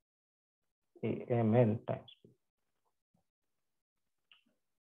 AMN times P.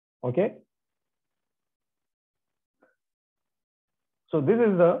 Okay. So this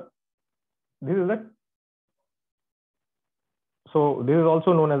is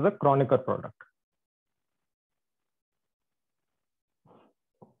also known as the Kronecker product.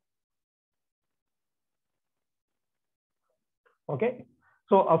 Okay.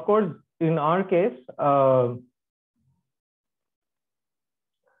 So of course, in our case,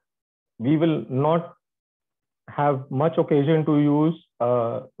 we will not have much occasion to use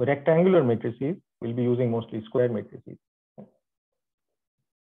rectangular matrices. We'll be using mostly square matrices.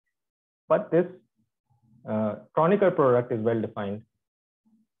 But this Kronecker product is well defined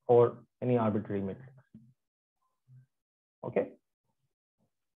for any arbitrary matrix. Okay.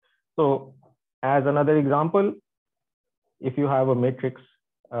 So as another example, if you have a matrix,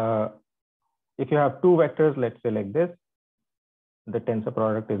 if you have two vectors, let's say like this, the tensor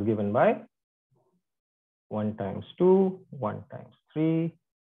product is given by 1 times 2, 1 times 3,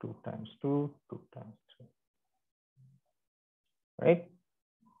 2 times 2, 2 times 3, right?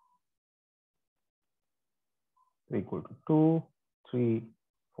 Equal to 2, 3,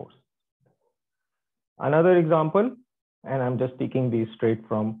 4. Another example, and I'm just taking these straight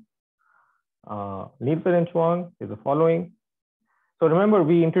from Nielsen and Schwang, is the following. So remember,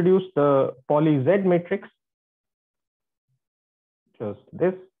 we introduced the poly Z matrix, just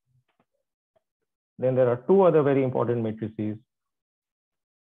this. Then there are two other very important matrices,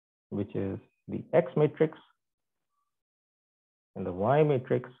 which is the X matrix and the Y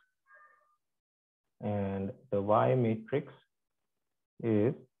matrix. And the Y matrix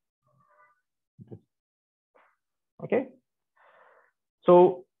is this. Okay.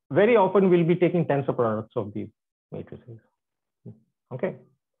 So very often we'll be taking tensor products of these matrices. Okay.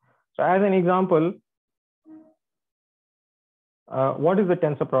 So as an example, what is the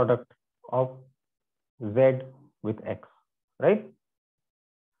tensor product of Z with X, right?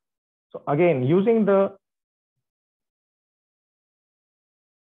 So again, using the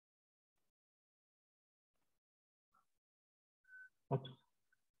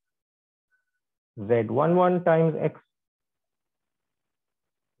Z11 times X,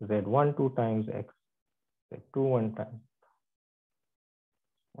 Z12 times X, Z21 times,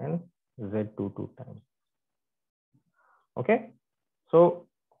 and Z22 times. Okay. So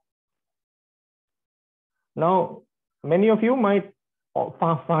now many of you might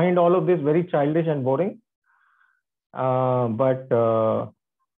find all of this very childish and boring. But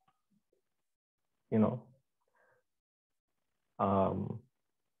you know,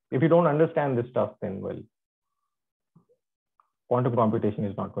 if you don't understand this stuff, then well, quantum computation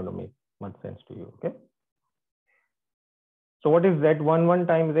is not going to make much sense to you. Okay. So what is Z11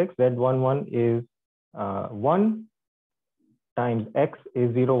 times X? Z11 is 1 times X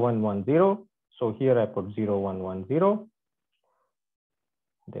is 0, 1, 1, 0. So here I put 0, 1, 1, 0.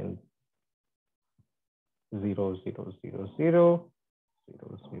 Then 0, 0, 0, 0, 0,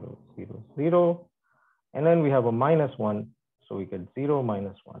 0, 0, 0. And then we have a minus 1. So we get 0,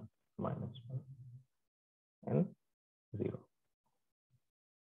 minus 1, minus 1, and 0.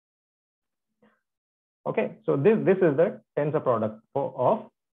 Okay, so this is the tensor product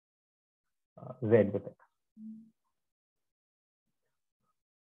of Z with X.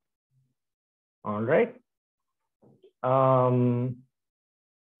 All right.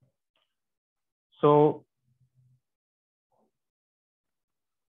 So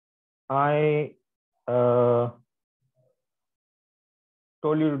I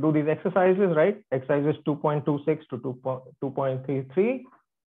told you to do these exercises, right? Exercises 2.26 to 2.33.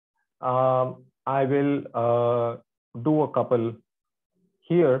 I will do a couple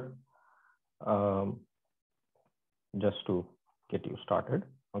here just to get you started.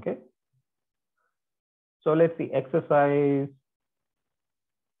 Okay. So let's see, exercise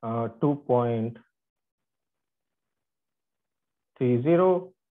 2.30.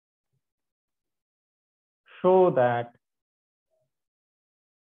 Show that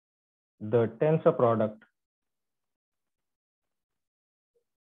the tensor product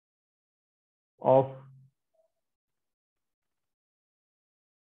of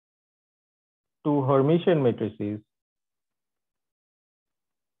two Hermitian matrices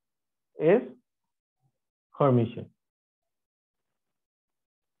is Hermitian.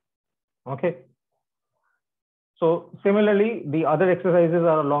 Okay. So similarly, the other exercises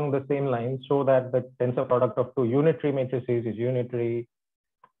are along the same lines, so that the tensor product of two unitary matrices is unitary,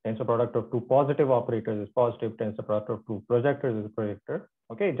 Tensor product of two positive operators is positive. Tensor product of two projectors is projector.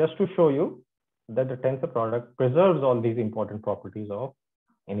 Okay, just to show you that the tensor product preserves all these important properties of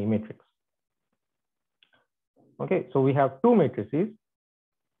any matrix. Okay, so we have two matrices,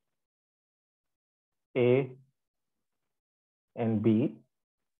 A and B,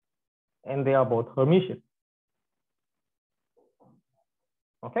 and they are both Hermitian.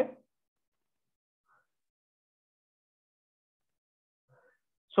 Okay.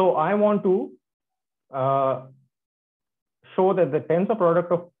 So I want to show that the tensor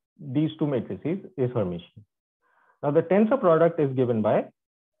product of these two matrices is Hermitian. Now the tensor product is given by,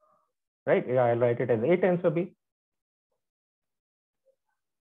 right? I'll write it as A tensor B.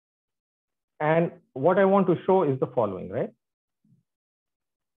 And what I want to show is the following, right?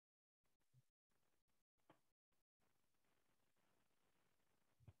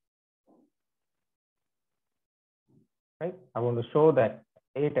 Right? I want to show that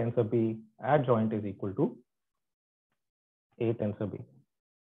A tensor B adjoint is equal to A tensor B.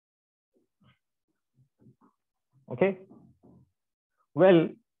 Okay. Well,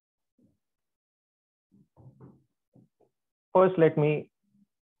 first let me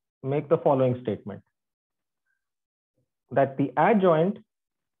make the following statement, that the adjoint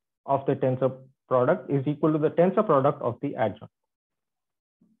of the tensor product is equal to the tensor product of the adjoint.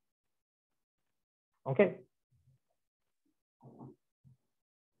 Okay.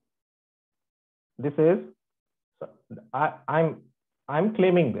 This is, I'm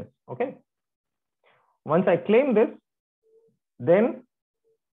claiming this. Okay. Once I claim this, then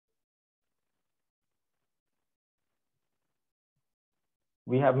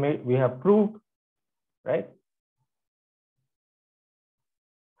we have proved, right?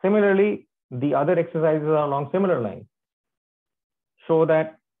 Similarly, the other exercises are along similar lines. Show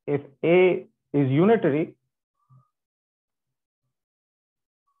that if A is unitary,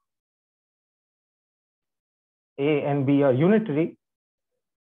 A and B are unitary,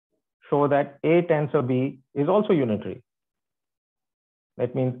 show that A tensor B is also unitary.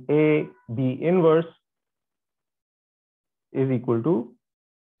 That means A B inverse is equal to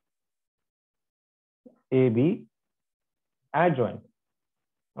AB adjoint.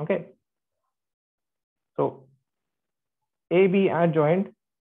 Okay. So AB adjoint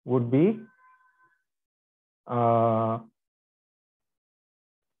would be A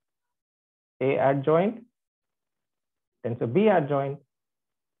adjoint, tensor B adjoint,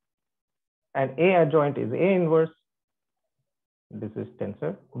 and A adjoint is A inverse. This is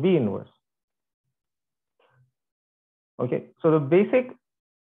tensor B inverse. Okay, so the basic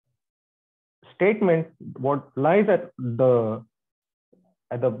statement, what lies at the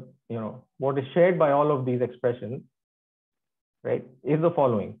what is shared by all of these expressions, right, is the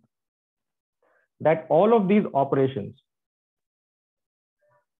following: that all of these operations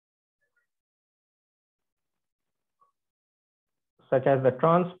such as the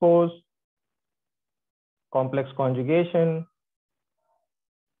transpose, complex conjugation,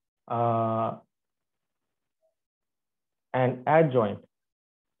 and adjoint.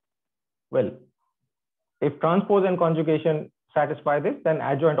 Well, if transpose and conjugation satisfy this, then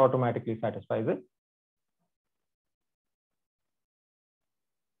adjoint automatically satisfies it.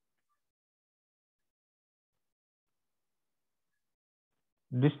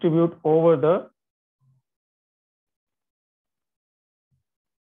 Distribute over the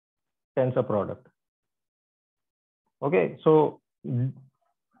tensor product. Okay, so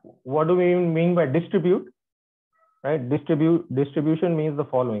what do we mean by distribute? Right, distribution means the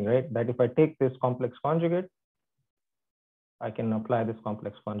following, right? That if I take this complex conjugate, I can apply this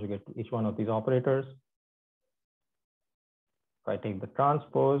complex conjugate to each one of these operators. If I take the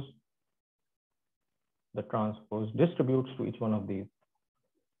transpose distributes to each one of these.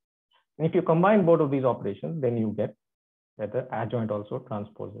 And if you combine both of these operations, then you get that the adjoint also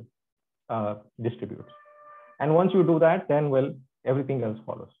transposes, distributes. And once you do that, then, well, everything else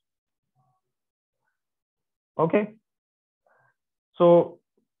follows. Okay. So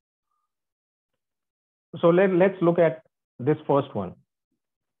let's look at this first one,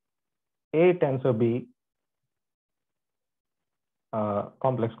 A tensor B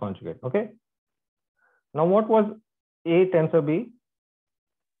complex conjugate. Okay. Now, what was A tensor B?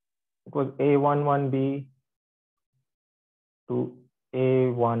 It was A11B to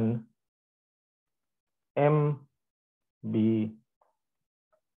A1MB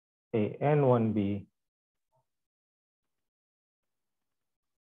AN1B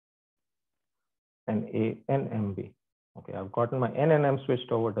and ANMB. Okay, I've gotten my N and M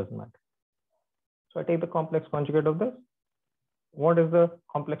switched over, doesn't matter. So I take the complex conjugate of this. What is the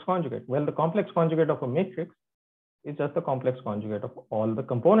complex conjugate? Well, the complex conjugate of a matrix is just the complex conjugate of all the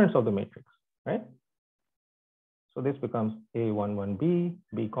components of the matrix, right? So this becomes A11B,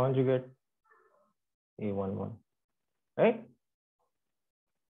 B conjugate, A11, right?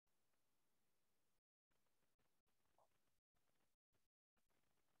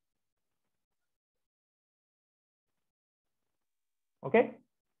 Okay.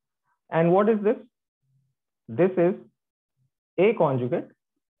 And what is this? This is A conjugate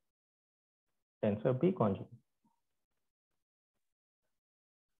tensor B conjugate.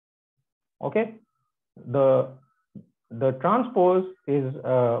 Okay. The transpose is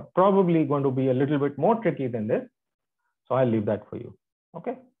probably going to be a little bit more tricky than this. So I'll leave that for you.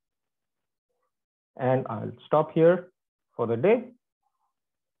 Okay. And I'll stop here for the day.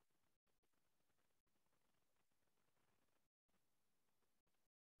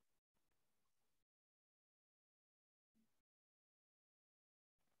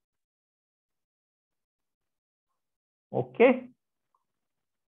 Okay.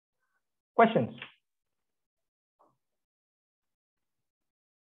 Questions?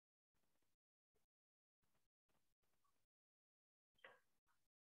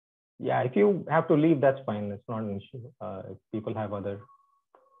 Yeah, if you have to leave, that's fine. It's not an issue. If people have other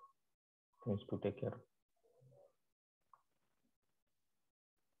things to take care of.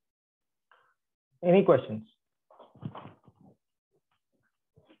 Any questions?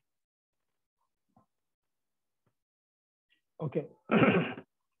 Okay.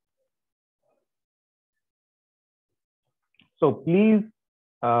 So please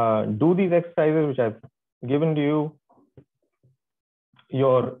do these exercises which I've given to you.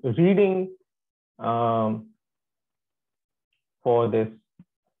 Your reading for this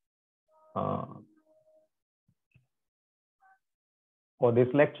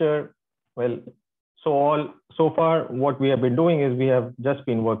lecture. Well, so far what we have been doing is we have just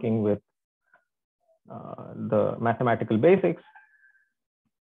been working with the mathematical basics,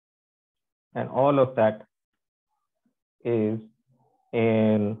 and all of that is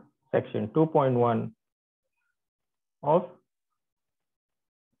in section 2.1 of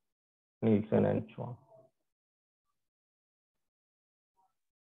Nielsen and Schwab.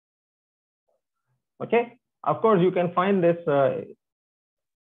 Okay, of course you can find this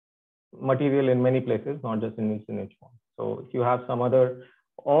material in many places, not just in Nielsen and Schwab. So if you have some other,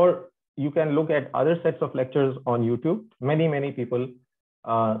 or you can look at other sets of lectures on YouTube. Many people,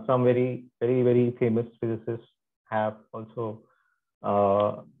 some very famous physicists have also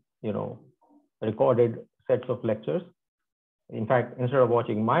recorded sets of lectures. In fact, instead of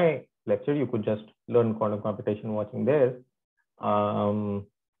watching my lecture, you could just learn quantum computation watching theirs.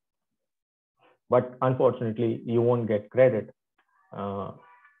 But unfortunately, you won't get credit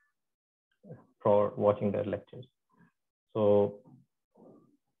for watching their lectures. So,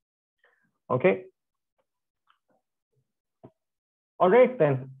 okay. All right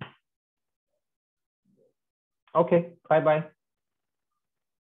then. Okay, bye-bye.